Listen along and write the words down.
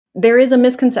there is a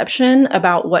misconception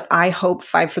about what I hope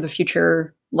Five for the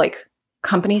Future, like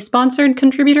company sponsored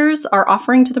contributors are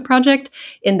offering to the project,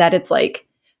 in that it's like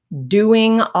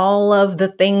doing all of the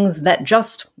things that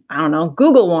just, I don't know,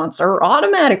 Google wants or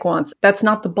Automatic wants. That's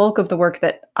not the bulk of the work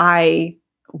that I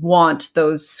want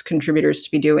those contributors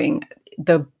to be doing.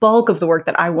 The bulk of the work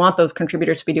that I want those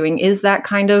contributors to be doing is that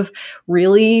kind of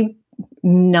really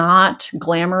not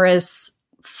glamorous,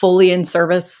 fully in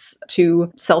service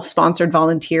to self-sponsored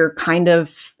volunteer kind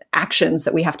of actions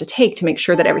that we have to take to make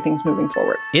sure that everything's moving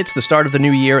forward. It's the start of the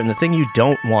new year, and the thing you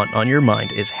don't want on your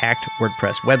mind is hacked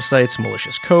WordPress websites,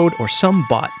 malicious code, or some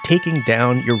bot taking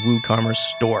down your WooCommerce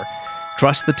store.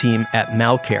 Trust the team at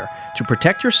Malcare to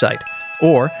protect your site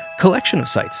or collection of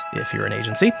sites if you're an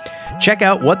agency. Check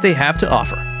out what they have to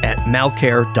offer at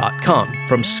malcare.com.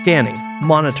 From scanning,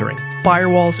 monitoring,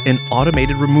 firewalls, and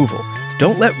automated removal,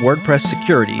 don't let WordPress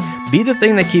security be the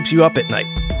thing that keeps you up at night.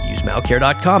 Use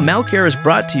malcare.com. Malcare is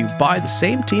brought to you by the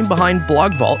same team behind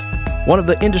BlogVault, one of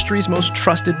the industry's most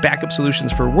trusted backup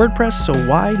solutions for WordPress, so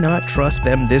why not trust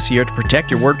them this year to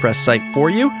protect your WordPress site for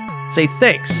you? Say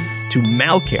thanks to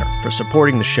Malcare for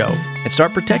supporting the show and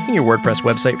start protecting your WordPress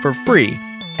website for free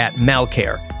at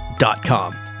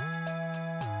malcare.com.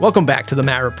 Welcome back to the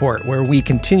Matt Report, where we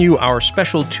continue our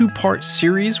special two-part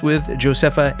series with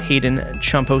Josepha Haden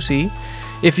Champosi.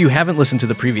 If you haven't listened to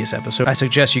the previous episode, I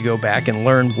suggest you go back and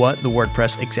learn what the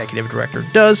WordPress Executive Director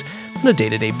does on a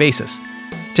day-to-day basis.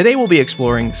 Today we'll be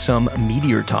exploring some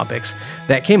meatier topics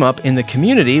that came up in the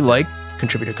community, like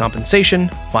contributor compensation,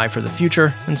 Five for the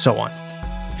Future, and so on.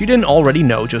 If you didn't already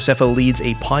know, Josepha leads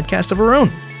a podcast of her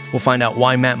own. We'll find out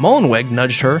why Matt Mullenweg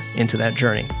nudged her into that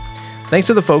journey. Thanks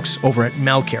to the folks over at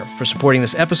Malcare for supporting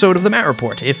this episode of the Matt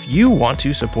Report. If you want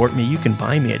to support me, you can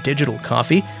buy me a digital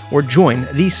coffee or join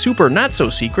the super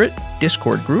not-so-secret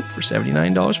Discord group for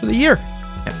 $79 for the year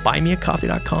at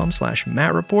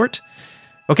buymeacoffee.com/MattReport.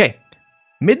 Okay,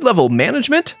 mid-level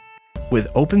management with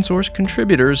open source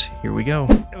contributors. Here we go.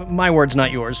 My words,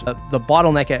 not yours. The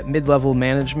bottleneck at mid-level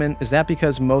management, is that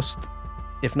because most,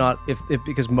 if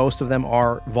because most of them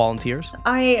are volunteers?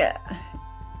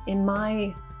 In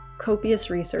my copious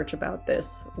research about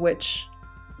this, which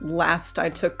last I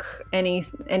took any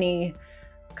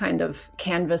kind of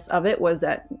canvas of it was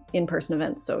at in-person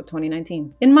events, so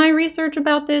 2019. In my research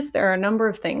about this, there are a number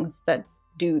of things that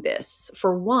do this.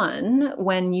 For one,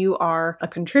 when you are a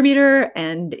contributor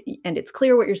and it's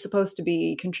clear what you're supposed to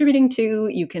be contributing to,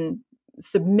 you can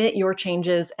submit your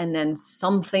changes and then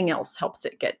something else helps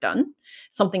it get done.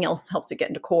 Something else helps it get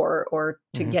into core or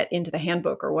to get into the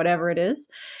handbook or whatever it is.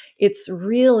 It's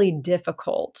really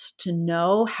difficult to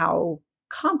know how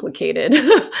complicated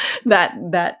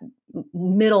that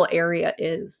middle area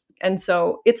is. And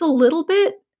so it's a little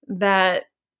bit that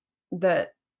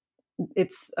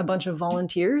it's a bunch of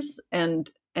volunteers,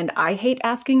 and I hate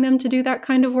asking them to do that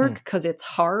kind of work because it's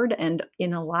hard, and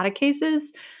in a lot of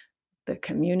cases the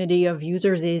community of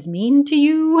users is mean to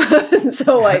you.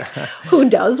 So like, who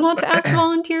does want to ask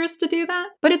volunteers to do that?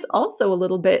 But it's also a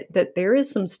little bit that there is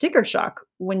some sticker shock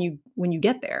when you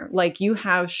get there. Like, you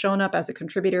have shown up as a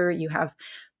contributor, you have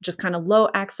just kind of low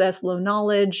access, low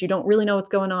knowledge, you don't really know what's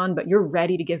going on, but you're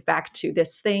ready to give back to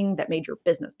this thing that made your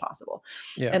business possible.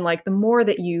 Yeah. And like, the more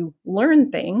that you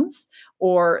learn things,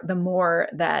 or the more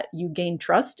that you gain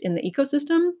trust in the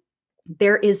ecosystem,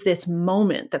 there is this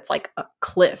moment that's like a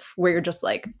cliff where you're just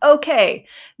like, okay,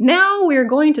 now we're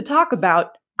going to talk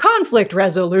about conflict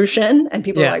resolution. And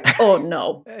people are like, oh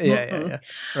no. Yeah.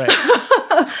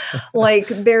 Right. Like,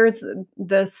 there's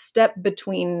the step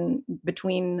between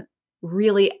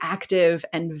really active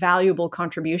and valuable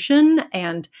contribution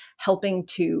and helping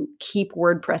to keep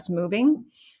WordPress moving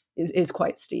is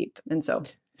quite steep. And so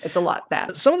it's a lot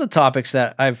bad. Some of the topics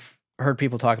that I've heard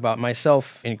people talk about,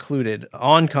 myself included,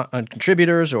 on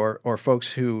contributors or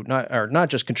folks who are not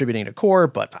just contributing to core,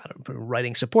 but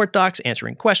writing support docs,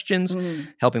 answering questions,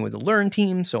 helping with the Learn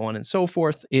team, so on and so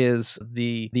forth, is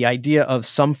the idea of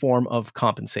some form of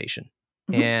compensation.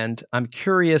 And I'm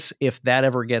curious if that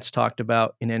ever gets talked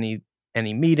about in any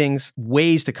meetings,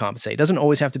 ways to compensate. It doesn't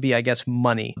always have to be, I guess,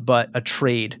 money, but a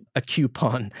trade, a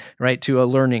coupon, right, to a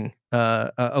learning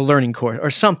course or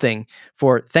something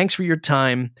for, thanks for your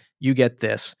time, you get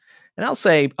this. And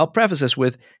I'll preface this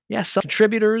with, some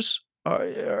contributors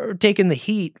are taking the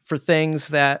heat for things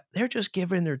that they're just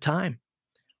giving their time.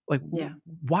 Like,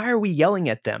 why are we yelling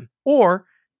at them? Or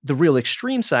the real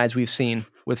extreme sides we've seen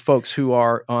with folks who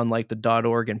are on like the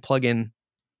 .org and plugin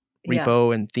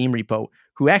repo and theme repo,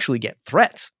 who actually get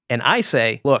threats. And I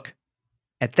say, look,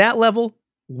 at that level,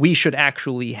 we should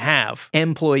actually have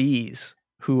employees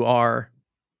who are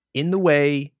in the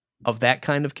way of that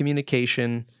kind of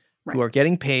communication, Right. who are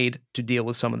getting paid to deal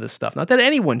with some of this stuff. Not that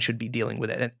anyone should be dealing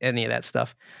with any of that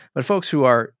stuff, but folks who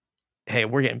are, hey,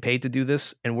 we're getting paid to do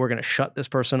this and we're going to shut this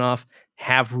person off,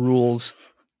 have rules,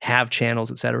 have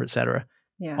channels, et cetera, et cetera.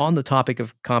 Yeah. On the topic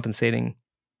of compensating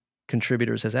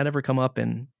contributors, has that ever come up,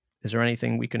 and is there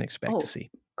anything we can expect to see?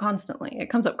 Constantly.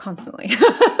 It comes up constantly.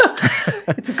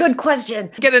 It's a good question.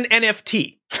 Get an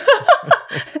NFT.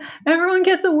 Everyone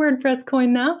gets a WordPress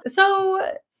coin now.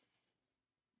 So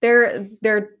there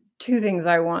are two things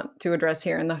I want to address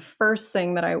here. And the first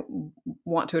thing that I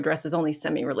want to address is only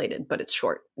semi-related, but it's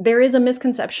short. There is a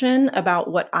misconception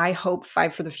about what I hope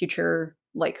Five for the Future,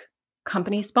 like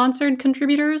company-sponsored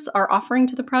contributors are offering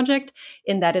to the project,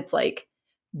 in that it's like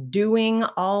doing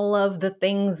all of the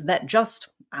things that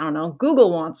just, I don't know,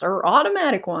 Google wants or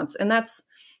Automattic wants. And that's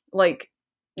not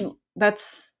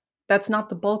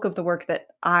the bulk of the work that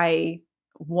I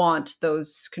want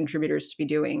those contributors to be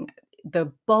doing.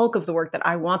 The bulk of the work that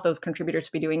I want those contributors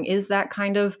to be doing is that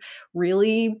kind of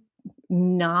really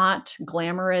not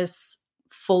glamorous,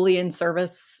 fully in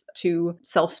service to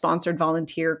self-sponsored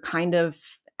volunteer kind of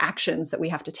actions that we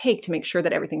have to take to make sure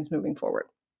that everything's moving forward.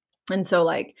 And so,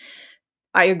 like,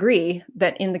 I agree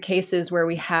that in the cases where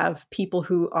we have people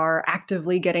who are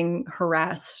actively getting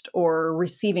harassed or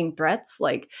receiving threats,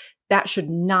 like, that should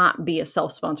not be a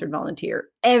self-sponsored volunteer.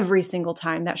 Every single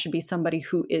time, that should be somebody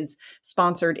who is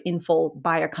sponsored in full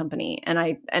by a company. And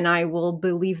I will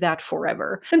believe that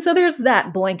forever. And so there's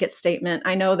that blanket statement.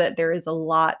 I know that there is a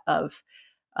lot of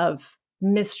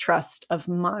mistrust of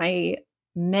my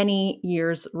many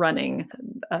years running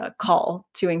call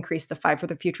to increase the Five for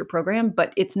the Future program,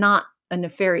 but it's not a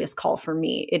nefarious call for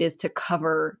me. It is to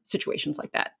cover situations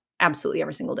like that absolutely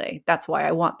every single day. That's why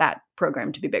I want that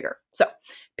program to be bigger. So,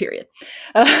 period.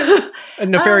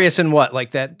 Nefarious in what?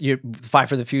 Like that Five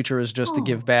for the Future is just to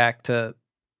give back, to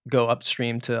go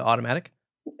upstream to Automattic?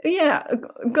 Yeah,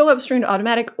 go upstream to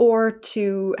Automattic, or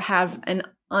to have an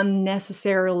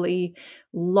unnecessarily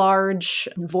large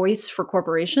voice for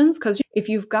corporations. Because if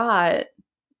you've got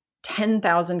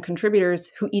 10,000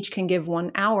 contributors who each can give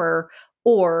 1 hour,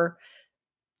 or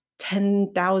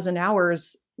 10,000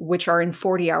 hours, which are in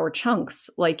 40-hour chunks,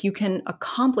 like, you can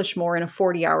accomplish more in a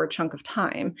 40-hour chunk of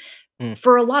time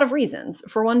for a lot of reasons.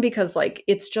 For one, because like,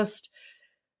 it's just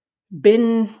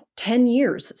been 10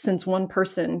 years since one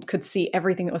person could see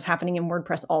everything that was happening in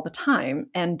WordPress all the time.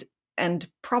 And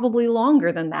probably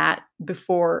longer than that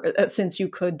before, since you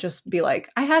could just be like,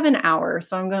 I have an hour,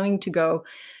 so I'm going to go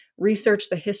research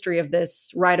the history of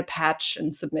this, write a patch,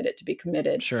 and submit it to be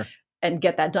committed. Sure. And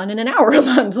get that done in an hour a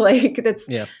month. Like, that's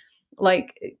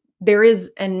like, there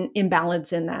is an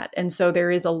imbalance in that. And so there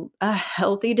is a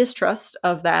healthy distrust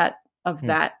of that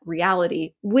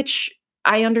reality, which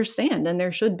I understand, and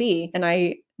there should be. And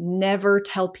I never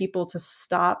tell people to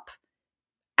stop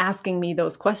asking me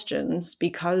those questions,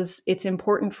 because it's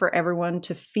important for everyone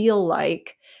to feel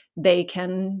like they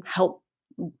can help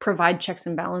provide checks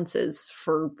and balances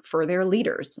for their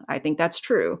leaders. I think that's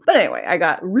true. But anyway, I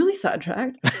got really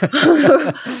sidetracked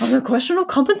on the question of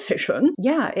compensation.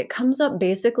 Yeah, it comes up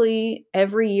basically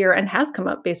every year, and has come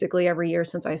up basically every year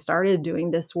since I started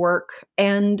doing this work.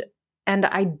 And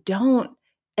I don't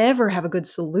ever have a good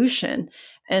solution.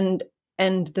 And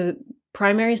the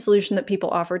primary solution that people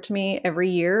offer to me every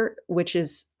year, which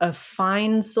is a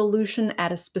fine solution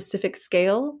at a specific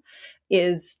scale,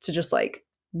 is to just like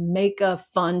make a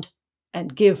fund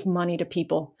and give money to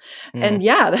people. And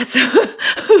yeah, that's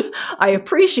I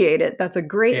appreciate it. That's a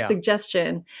great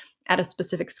suggestion at a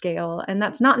specific scale. And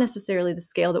that's not necessarily the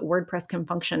scale that WordPress can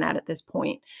function at this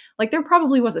point. Like, there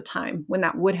probably was a time when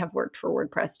that would have worked for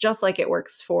WordPress, just like it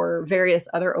works for various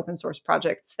other open source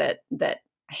projects that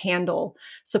handle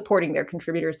supporting their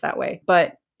contributors that way.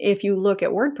 But if you look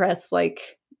at WordPress,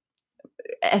 like,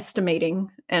 estimating,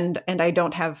 and I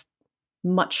don't have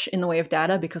much in the way of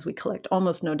data because we collect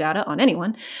almost no data on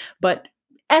anyone, but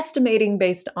estimating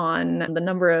based on the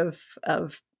number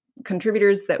of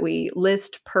contributors that we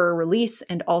list per release,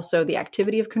 and also the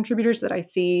activity of contributors that I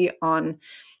see on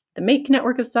the Make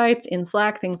network of sites, in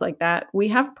Slack, things like that, we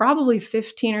have probably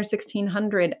 1,500 or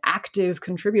 1,600 active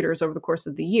contributors over the course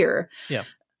of the year. Yeah.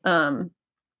 And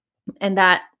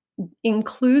that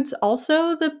includes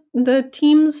also the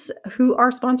teams who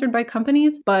are sponsored by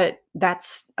companies, but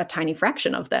that's a tiny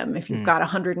fraction of them. If you've got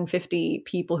 150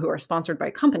 people who are sponsored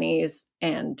by companies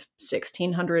and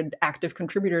 1,600 active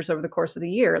contributors over the course of the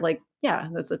year, like, yeah,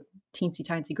 that's a teensy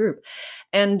tiny group.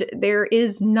 And there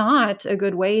is not a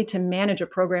good way to manage a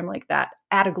program like that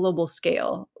at a global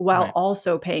scale while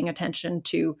also paying attention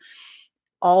to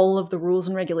all of the rules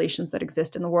and regulations that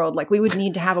exist in the world. Like, we would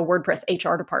need to have a WordPress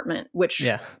HR department, which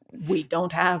we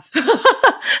don't have.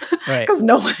 Right. Because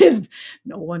no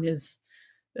one is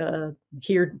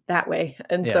here that way.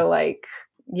 And Yeah. so like,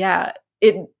 yeah,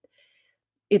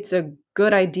 it's a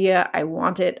good idea. I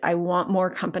want it. I want more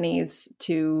companies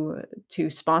to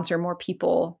sponsor more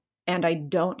people. And I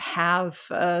don't have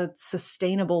a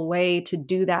sustainable way to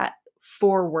do that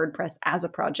for WordPress as a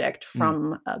project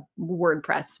from a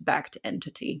WordPress backed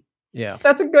entity. Yeah.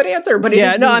 That's a good answer, but it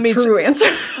is the true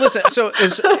answer. Listen, so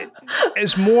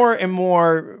as more and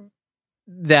more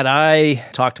that I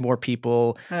talk to more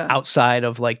people outside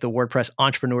of like the WordPress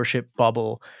entrepreneurship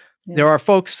bubble, there are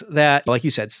folks that, like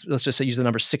you said, let's just say use the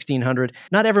number 1,600.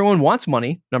 Not everyone wants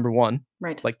money, number one.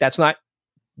 Right. Like that's not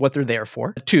what they're there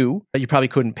for. Two, you probably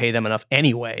couldn't pay them enough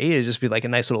anyway. It'd just be like a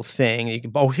nice little thing. You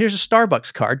can, here's a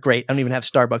Starbucks card. Great. I don't even have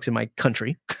Starbucks in my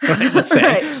country. Right? Let's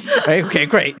say. Right? Okay,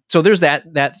 great. So there's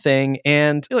that thing.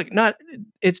 And look,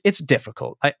 it's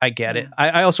difficult. I get it.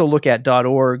 I also look at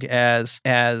 .org as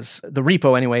the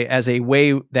repo anyway, as a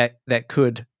way that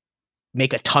could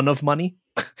make a ton of money.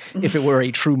 If it were a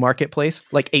true marketplace,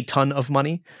 like a ton of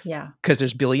money. Yeah. Because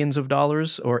there's billions of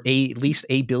dollars or at least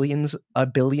a billion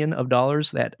of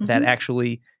dollars that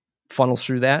actually funnels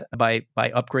through that by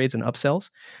upgrades and upsells.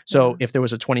 So if there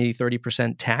was a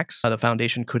 20-30% tax, the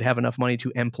foundation could have enough money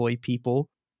to employ people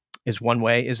is one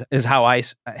way, is how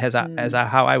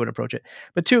how I would approach it.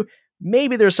 But two,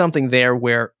 maybe there's something there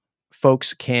where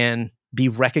folks can be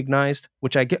recognized,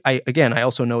 which I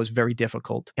also know is very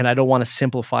difficult. And I don't want to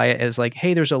simplify it as like,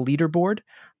 hey, there's a leaderboard.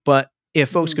 But if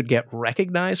folks could get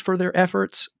recognized for their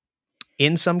efforts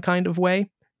in some kind of way,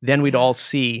 then we'd all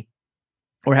see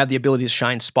or have the ability to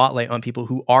shine spotlight on people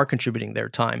who are contributing their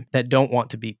time that don't want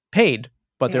to be paid.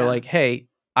 But they're like, hey,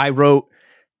 I wrote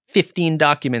 15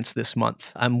 documents this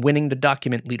month. I'm winning the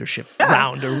document leadership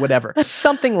round or whatever.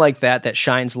 Something like that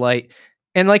shines light.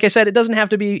 And like I said, it doesn't have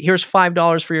to be, here's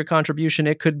 $5 for your contribution.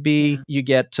 It could be you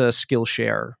get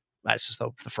Skillshare. That's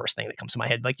the first thing that comes to my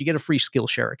head. Like you get a free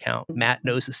Skillshare account. Matt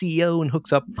knows the CEO and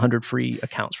hooks up 100 free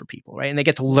accounts for people, right? And they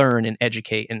get to learn and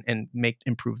educate and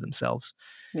improve themselves.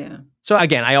 Yeah. So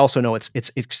again, I also know it's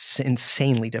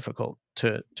insanely difficult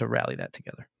to rally that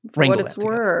together. For what it's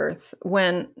worth,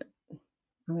 when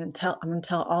I'm going to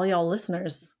tell all y'all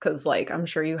listeners, because like I'm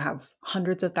sure you have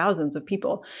hundreds of thousands of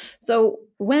people. So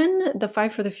when the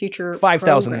Five for the Future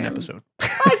 5,000 an episode.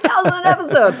 5,000 an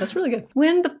episode. That's really good.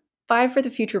 When the Five for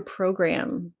the Future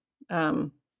program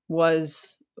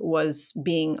was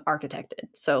being architected.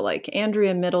 So like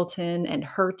Andrea Middleton and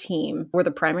her team were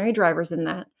the primary drivers in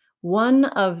that.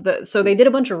 So they did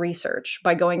a bunch of research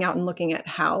by going out and looking at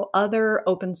how other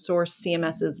open source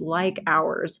CMSs like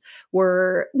ours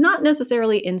were not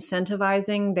necessarily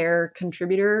incentivizing their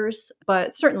contributors,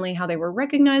 but certainly how they were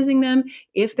recognizing them,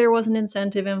 if there was an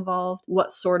incentive involved,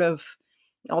 what sort of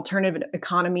alternative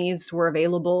economies were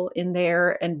available in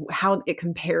there, and how it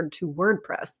compared to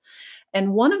WordPress.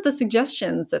 And one of the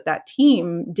suggestions that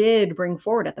team did bring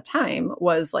forward at the time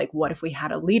was like, what if we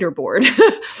had a leaderboard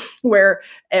where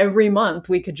every month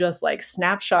we could just like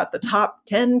snapshot the top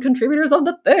 10 contributors on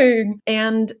the thing?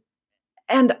 And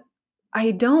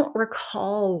I don't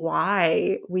recall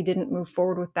why we didn't move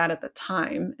forward with that at the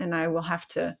time. And I will have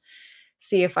to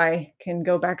see if I can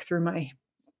go back through my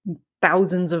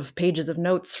thousands of pages of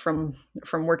notes from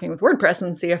working with WordPress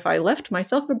and see if I left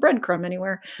myself a breadcrumb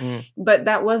anywhere. But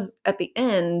that was at the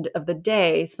end of the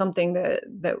day something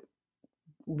that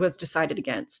was decided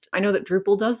against. I know that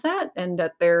Drupal does that, and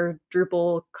at their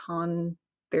DrupalCon,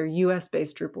 their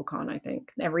US-based DrupalCon, I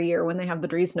think, every year when they have the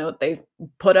Dries Note, they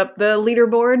put up the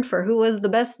leaderboard for who was the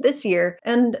best this year,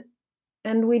 and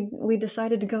we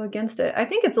decided to go against it. I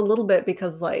think it's a little bit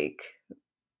because like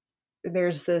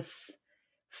there's this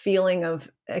feeling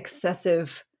of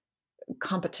excessive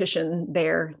competition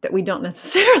there that we don't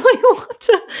necessarily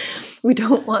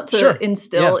want to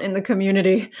instill in the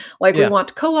community. Like we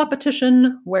want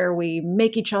co-opetition where we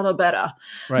make each other better.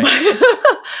 Right.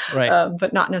 Right.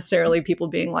 But not necessarily people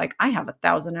being like, I have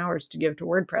 1,000 hours to give to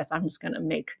WordPress. I'm just going to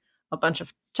make a bunch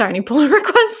of tiny pull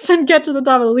requests and get to the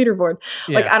top of the leaderboard.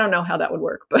 Like, I don't know how that would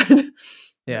work, but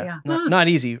not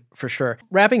easy for sure.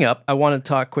 Wrapping up, I want to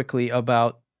talk quickly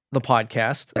about the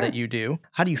podcast that you do.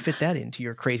 How do you fit that into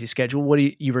your crazy schedule? What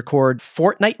do you record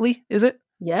fortnightly, is it?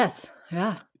 Yes.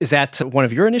 Yeah. Is that one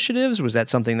of your initiatives? Was that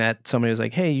something that somebody was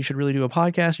like, hey, you should really do a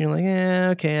podcast? And you're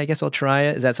like, okay, I guess I'll try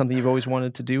it. Is that something you've always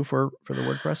wanted to do for the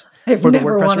WordPress? I've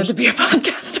never wanted to be a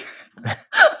podcaster.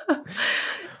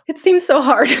 It seems so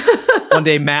hard. One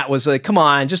day Matt was like, come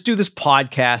on, just do this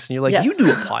podcast. And you're like, you do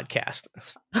a podcast.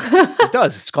 It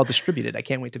does. It's called Distributed. I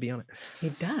can't wait to be on it.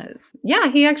 It does. Yeah,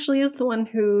 he actually is the one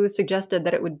who suggested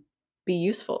that it would be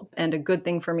useful and a good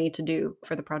thing for me to do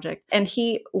for the project. And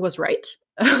he was right.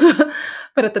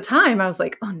 But at the time I was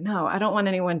like, oh no, I don't want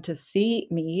anyone to see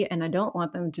me, and I don't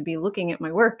want them to be looking at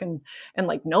my work and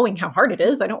like knowing how hard it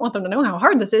is. I don't want them to know how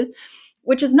hard this is,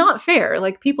 which is not fair.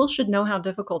 Like people should know how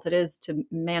difficult it is to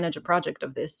manage a project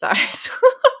of this size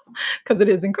because it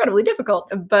is incredibly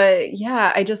difficult. But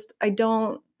yeah, I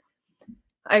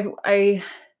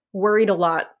worried a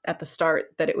lot at the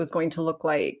start that it was going to look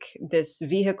like this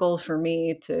vehicle for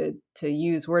me to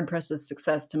use WordPress's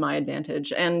success to my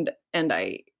advantage, and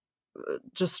I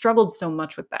just struggled so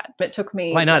much with that. It took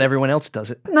me. Why not? Everyone else does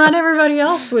it. Not everybody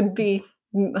else would be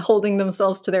holding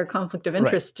themselves to their conflict of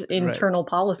interest Right. internal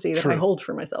policy that I hold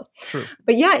for myself. True.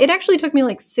 But yeah, it actually took me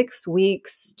like 6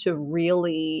 weeks to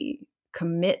really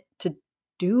commit to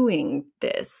doing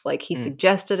this. Like he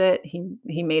suggested it.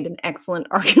 He made an excellent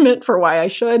argument for why I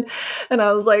should. And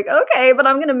I was like, okay, but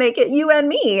I'm going to make it you and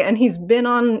me. And he's been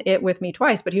on it with me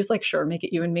twice, but he was like, sure, make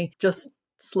it you and me. Just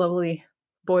slowly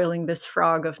boiling this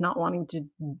frog of not wanting to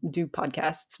do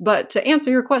podcasts. But to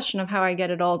answer your question of how I get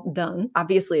it all done,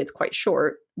 obviously it's quite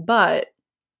short, but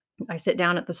I sit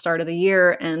down at the start of the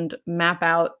year and map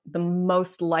out the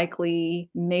most likely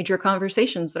major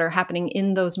conversations that are happening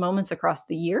in those moments across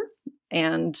the year,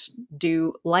 and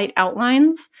do light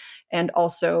outlines, and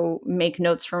also make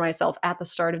notes for myself at the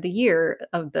start of the year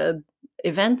of the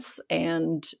events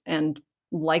and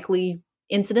likely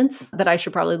incidents that I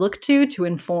should probably look to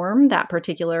inform that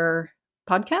particular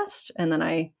podcast. And then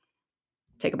I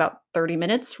take about 30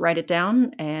 minutes, write it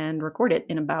down, and record it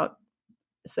in about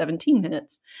 17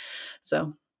 minutes.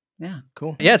 So yeah,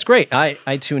 cool. Yeah, it's great.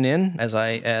 I tune in as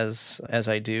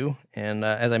I do, and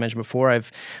as I mentioned before,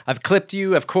 I've clipped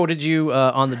you, I've quoted you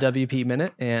on the WP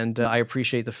Minute, and I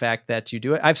appreciate the fact that you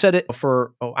do it. I've said it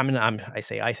for I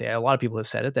say a lot of people have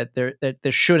said it, that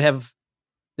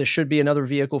there should be another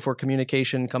vehicle for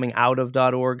communication coming out of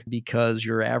 .org, because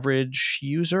your average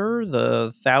user,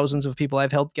 the thousands of people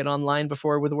I've helped get online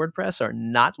before with WordPress, are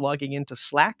not logging into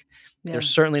Slack. Yeah. They're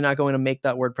certainly not going to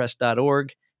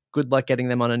make.wordpress.org. Good luck getting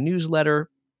them on a newsletter,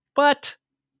 but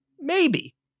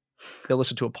maybe they'll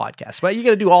listen to a podcast. But you got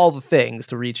to do all the things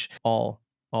to reach all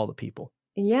the people.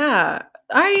 Yeah.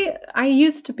 I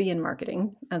used to be in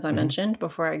marketing, as I mentioned,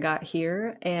 before I got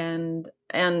here. And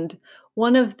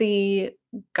one of the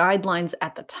guidelines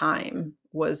at the time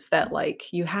was that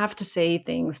like you have to say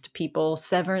things to people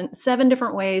seven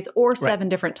different ways, or 7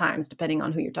 different times, depending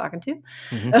on who you're talking to.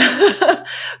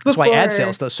 That's why ad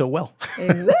sales does so well.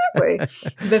 Exactly.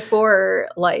 Before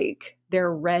like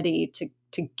they're ready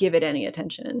to give it any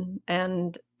attention.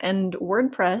 And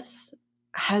WordPress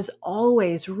has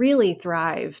always really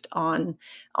thrived on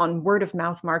word of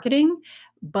mouth marketing,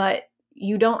 but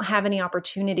you don't have any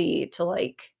opportunity to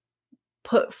like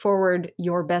put forward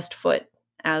your best foot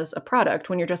as a product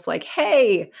when you're just like,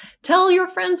 hey, tell your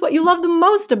friends what you love the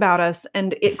most about us.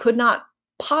 And it could not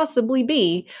possibly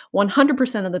be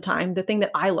 100% of the time the thing that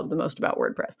I love the most about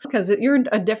WordPress, because you're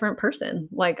a different person.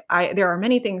 Like there are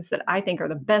many things that I think are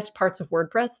the best parts of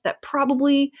WordPress that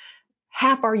probably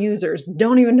half our users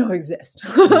don't even know exist.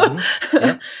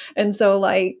 Yep. And so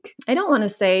like, I don't want to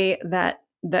say that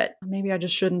maybe I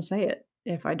just shouldn't say it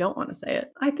if I don't want to say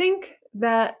it. I think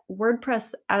that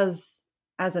WordPress as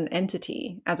an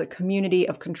entity, as a community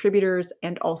of contributors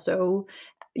and also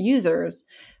users,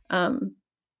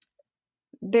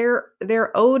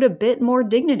 they're owed a bit more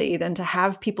dignity than to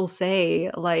have people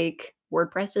say like,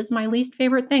 WordPress is my least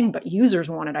favorite thing, but users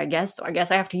want it, I guess. So I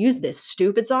guess I have to use this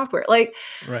stupid software. Like,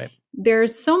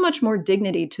 there's so much more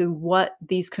dignity to what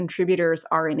these contributors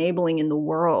are enabling in the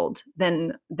world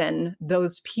than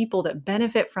those people that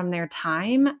benefit from their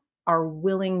time are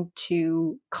willing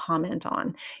to comment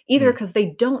on, either because they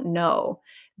don't know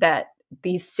that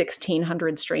these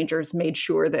 1,600 strangers made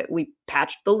sure that we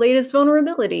patched the latest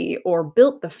vulnerability or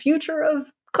built the future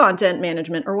of content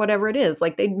management or whatever it is.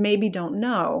 Like they maybe don't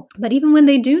know. But even when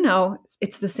they do know,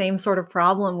 it's the same sort of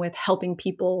problem with helping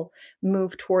people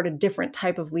move toward a different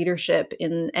type of leadership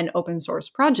in an open source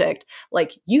project.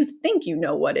 Like you think you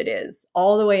know what it is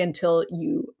all the way until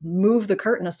you move the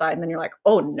curtain aside and then you're like,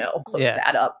 oh no, close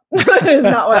that up. It's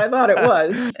not what I thought it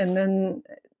was. And then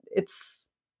it's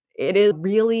a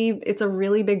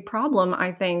really big problem,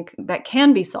 I think, that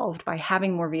can be solved by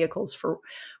having more vehicles for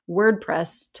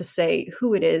WordPress to say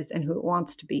who it is and who it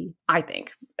wants to be. I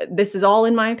think this is all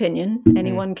in my opinion.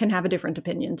 Anyone can have a different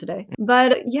opinion today.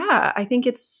 But yeah, I think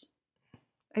it's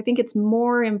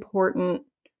more important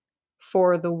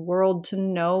for the world to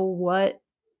know what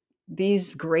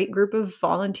these great group of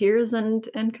volunteers and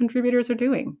contributors are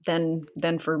doing than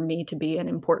for me to be an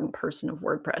important person of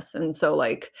WordPress. And so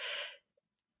like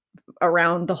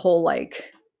around the whole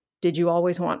like Did you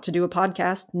always want to do a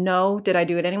podcast? No. Did I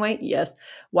do it anyway? Yes.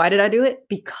 Why did I do it?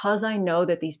 Because I know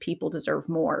that these people deserve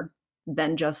more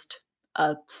than just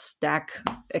a Stack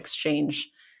Exchange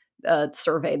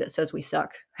survey that says we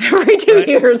suck every 2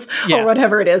 years or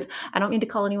whatever it is. I don't mean to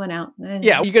call anyone out.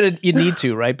 Yeah, you need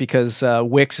to, right? Because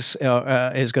Wix is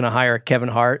going to hire Kevin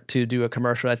Hart to do a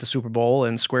commercial at the Super Bowl,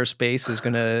 and Squarespace is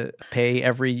going to pay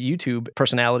every YouTube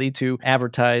personality to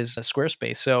advertise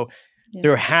Squarespace. So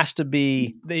there has to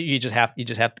be, you just have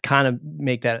to kind of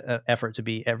make that effort to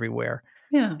be everywhere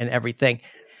and everything.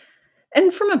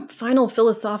 And from a final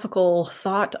philosophical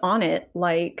thought on it,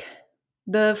 like,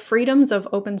 the freedoms of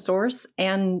open source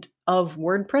and of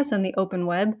WordPress and the open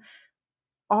web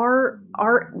are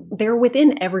they're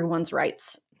within everyone's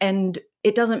rights. And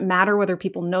it doesn't matter whether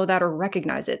people know that or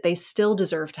recognize it. They still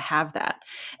deserve to have that.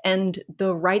 And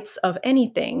the rights of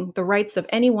anything, the rights of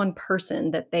any one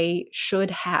person that they should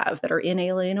have that are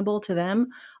inalienable to them,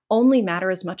 only matter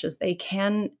as much as they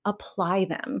can apply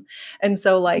them. And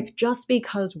so, like, just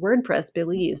because WordPress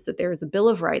believes that there is a Bill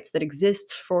of Rights that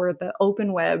exists for the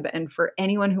open web and for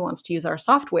anyone who wants to use our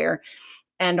software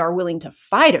and are willing to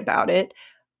fight about it,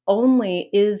 only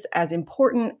is as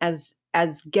important as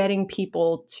getting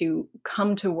people to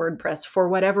come to WordPress for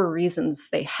whatever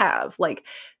reasons they have. Like,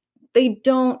 they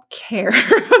don't care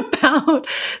about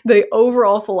the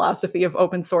overall philosophy of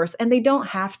open source, and they don't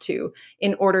have to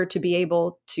in order to be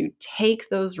able to take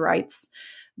those rights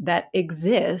that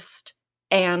exist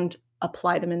and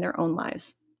apply them in their own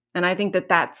lives. And I think that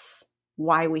that's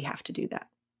why we have to do that.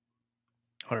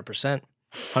 100%.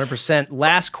 100%.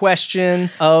 Last question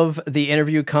of the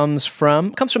interview comes from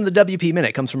the WP Minute.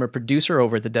 It comes from a producer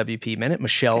over at the WP Minute,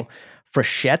 Michelle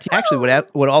Frechette. Actually,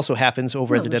 what also happens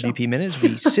over at the Michelle. WP Minute is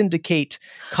we syndicate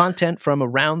content from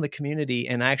around the community,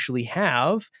 and actually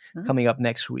have coming up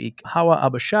next week Hawa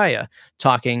Abashaya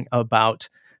talking about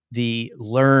the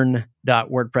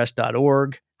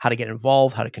learn.wordpress.org, how to get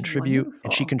involved, how to contribute.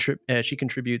 Wonderful. And she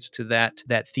contributes to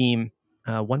that theme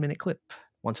 1 minute clip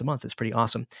once a month. It's pretty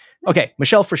awesome. Okay,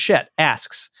 Michelle Frechette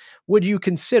asks, would you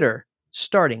consider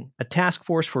starting a task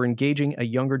force for engaging a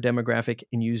younger demographic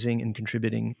in using and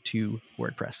contributing to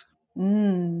WordPress?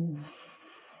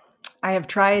 I have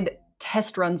tried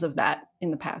test runs of that in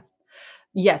the past.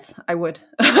 Yes, I would.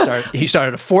 You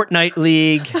started a Fortnite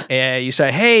league. You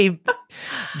say, hey,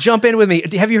 jump in with me.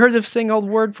 Have you heard of this thing called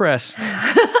WordPress?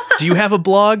 Do you have a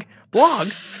blog?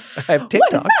 I have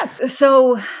TikTok. What is that?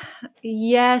 So,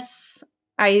 yes,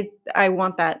 I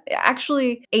want that.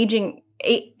 Actually, aging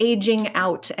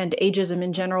out and ageism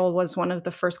in general was one of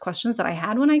the first questions that I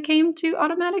had when I came to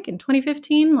Automattic in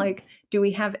 2015. Like, do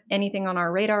we have anything on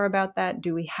our radar about that?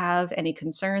 Do we have any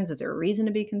concerns? Is there a reason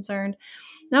to be concerned?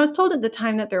 And I was told at the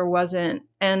time that there wasn't,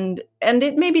 and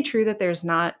it may be true that there's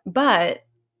not, but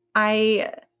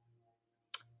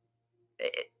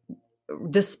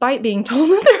despite being told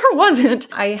that there wasn't,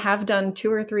 I have done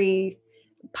 2 or 3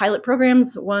 pilot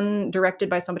programs, one directed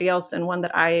by somebody else and one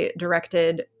that I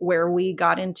directed, where we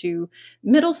got into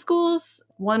middle schools,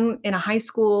 one in a high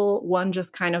school, one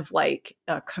just kind of like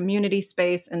a community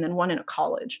space, and then one in a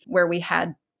college, where we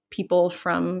had people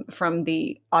from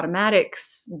the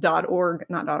automatics.org,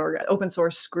 not .org, open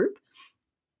source group,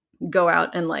 go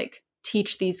out and like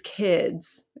teach these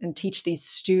kids and teach these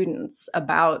students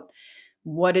about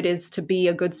what it is to be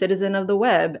a good citizen of the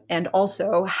web, and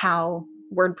also how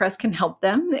WordPress can help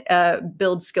them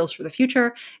build skills for the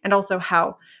future, and also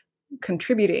how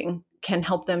contributing can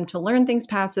help them to learn things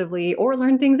passively or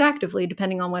learn things actively,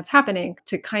 depending on what's happening,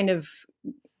 to kind of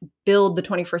build the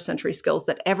 21st century skills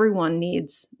that everyone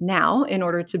needs now in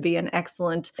order to be an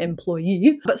excellent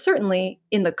employee. But certainly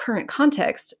in the current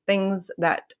context, things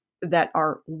that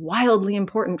are wildly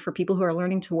important for people who are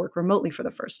learning to work remotely for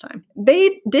the first time.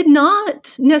 They did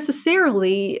not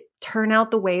necessarily turn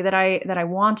out the way that I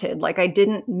wanted. Like, I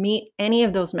didn't meet any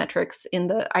of those metrics in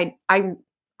the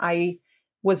I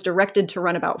was directed to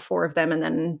run about 4 of them, and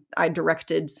then I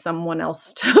directed someone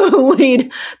else to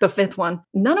lead the 5th one.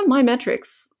 None of my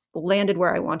metrics landed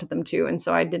where I wanted them to. And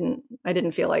so I didn't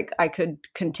feel like I could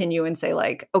continue and say,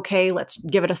 like, okay, let's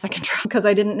give it a second try, because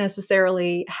I didn't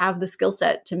necessarily have the skill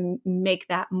set to make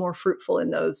that more fruitful in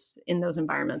those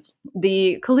environments.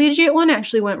 The collegiate one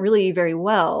actually went really very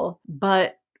well,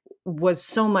 but was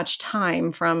so much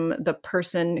time from the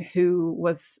person who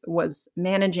was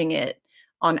managing it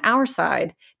on our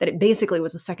side that it basically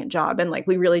was a second job. And like,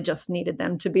 we really just needed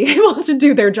them to be able to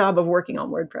do their job of working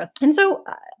on WordPress. And so,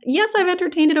 yes, I've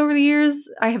entertained it over the years.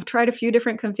 I have tried a few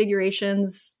different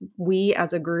configurations. We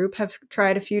as a group have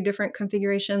tried a few different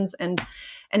configurations, and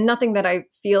nothing that I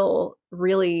feel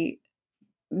really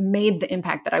made the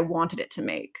impact that I wanted it to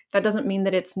make. That doesn't mean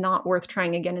that it's not worth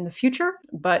trying again in the future,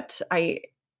 but I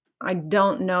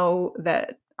don't know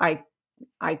that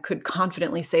I could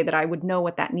confidently say that I would know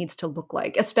what that needs to look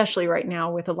like, especially right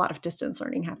now with a lot of distance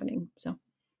learning happening. So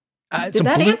did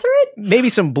that answer it? Maybe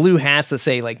some blue hats that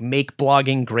say like "Make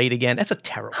blogging great again." That's a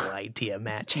terrible idea,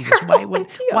 Matt. Jesus, why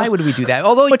would we do that?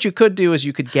 Although what you could do is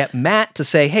you could get Matt to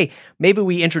say, "Hey, maybe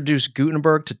we introduce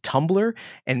Gutenberg to Tumblr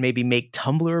and maybe make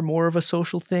Tumblr more of a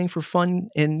social thing for fun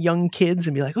and young kids,"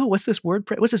 and be like, "Oh, what's this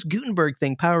WordPress? What's this Gutenberg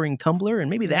thing powering Tumblr?" And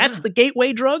maybe that's the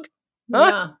gateway drug. Huh?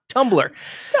 Yeah. Tumblr is.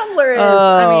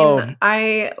 I mean,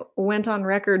 I went on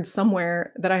record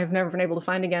somewhere that I have never been able to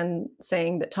find again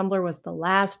saying that Tumblr was the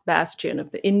last bastion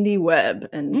of the indie web,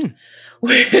 and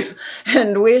we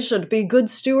should be good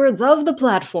stewards of the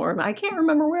platform. I can't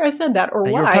remember where I said that or why.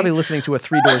 You were probably listening to a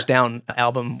Three Doors Down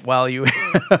album while you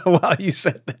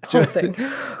said that. Whole thing.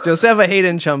 Josepha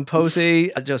Haden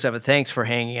Chomphosy. Josepha, thanks for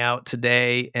hanging out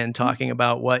today and talking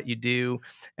about what you do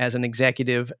as an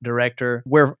executive director.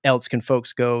 Where else can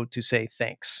folks go to say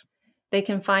thanks? They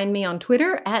can find me on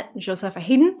Twitter at Josepha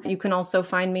Haden. You can also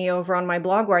find me over on my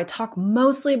blog where I talk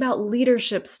mostly about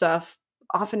leadership stuff,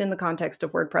 often in the context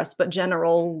of WordPress, but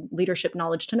general leadership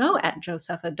knowledge to know at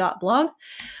josepha.blog.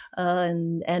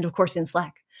 And of course in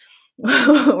Slack,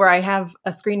 where I have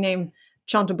a screen name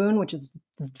Chantaboon, which is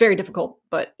very difficult.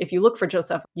 But if you look for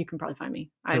Joseph, you can probably find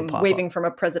me. I'm waving from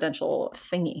a presidential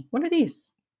thingy. What are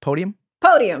these? Podium.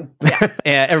 Yeah.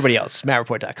 Everybody else,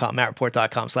 mattreport.com,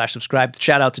 mattreport.com/subscribe.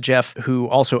 Shout out to Jeff, who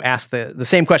also asked the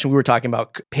same question we were talking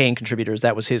about, paying contributors.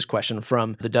 That was his question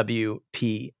from the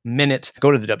WP Minute.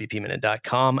 Go to the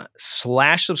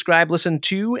WPMinute.com/subscribe. Listen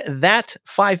to that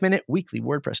 5-minute weekly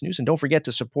WordPress news. And don't forget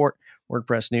to support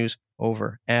WordPress news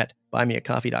over at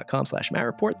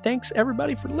buymeacoffee.com/mattreport. Thanks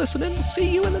everybody for listening. See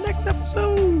you in the next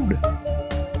episode.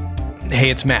 Hey,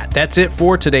 it's Matt. That's it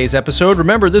for today's episode.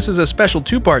 Remember, this is a special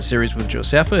 2-part series with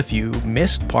Josepha. If you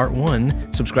missed part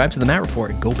 1, subscribe to the Matt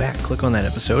Report. Go back, click on that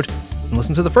episode, and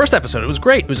listen to the first episode. It was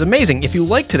great. It was amazing. If you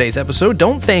liked today's episode,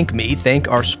 don't thank me. Thank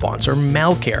our sponsor,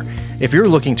 Malcare. If you're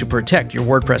looking to protect your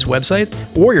WordPress website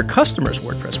or your customers'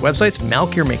 WordPress websites,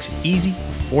 Malcare makes it easy,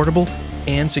 affordable,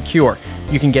 and secure.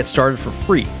 You can get started for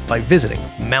free by visiting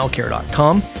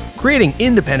malcare.com. Creating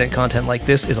independent content like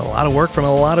this is a lot of work from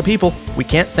a lot of people. We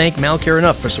can't thank Malcare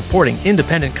enough for supporting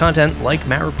independent content like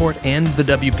Matt Report and the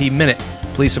WP Minute.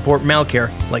 Please support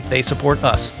Malcare like they support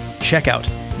us. Check out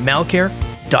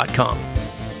malcare.com.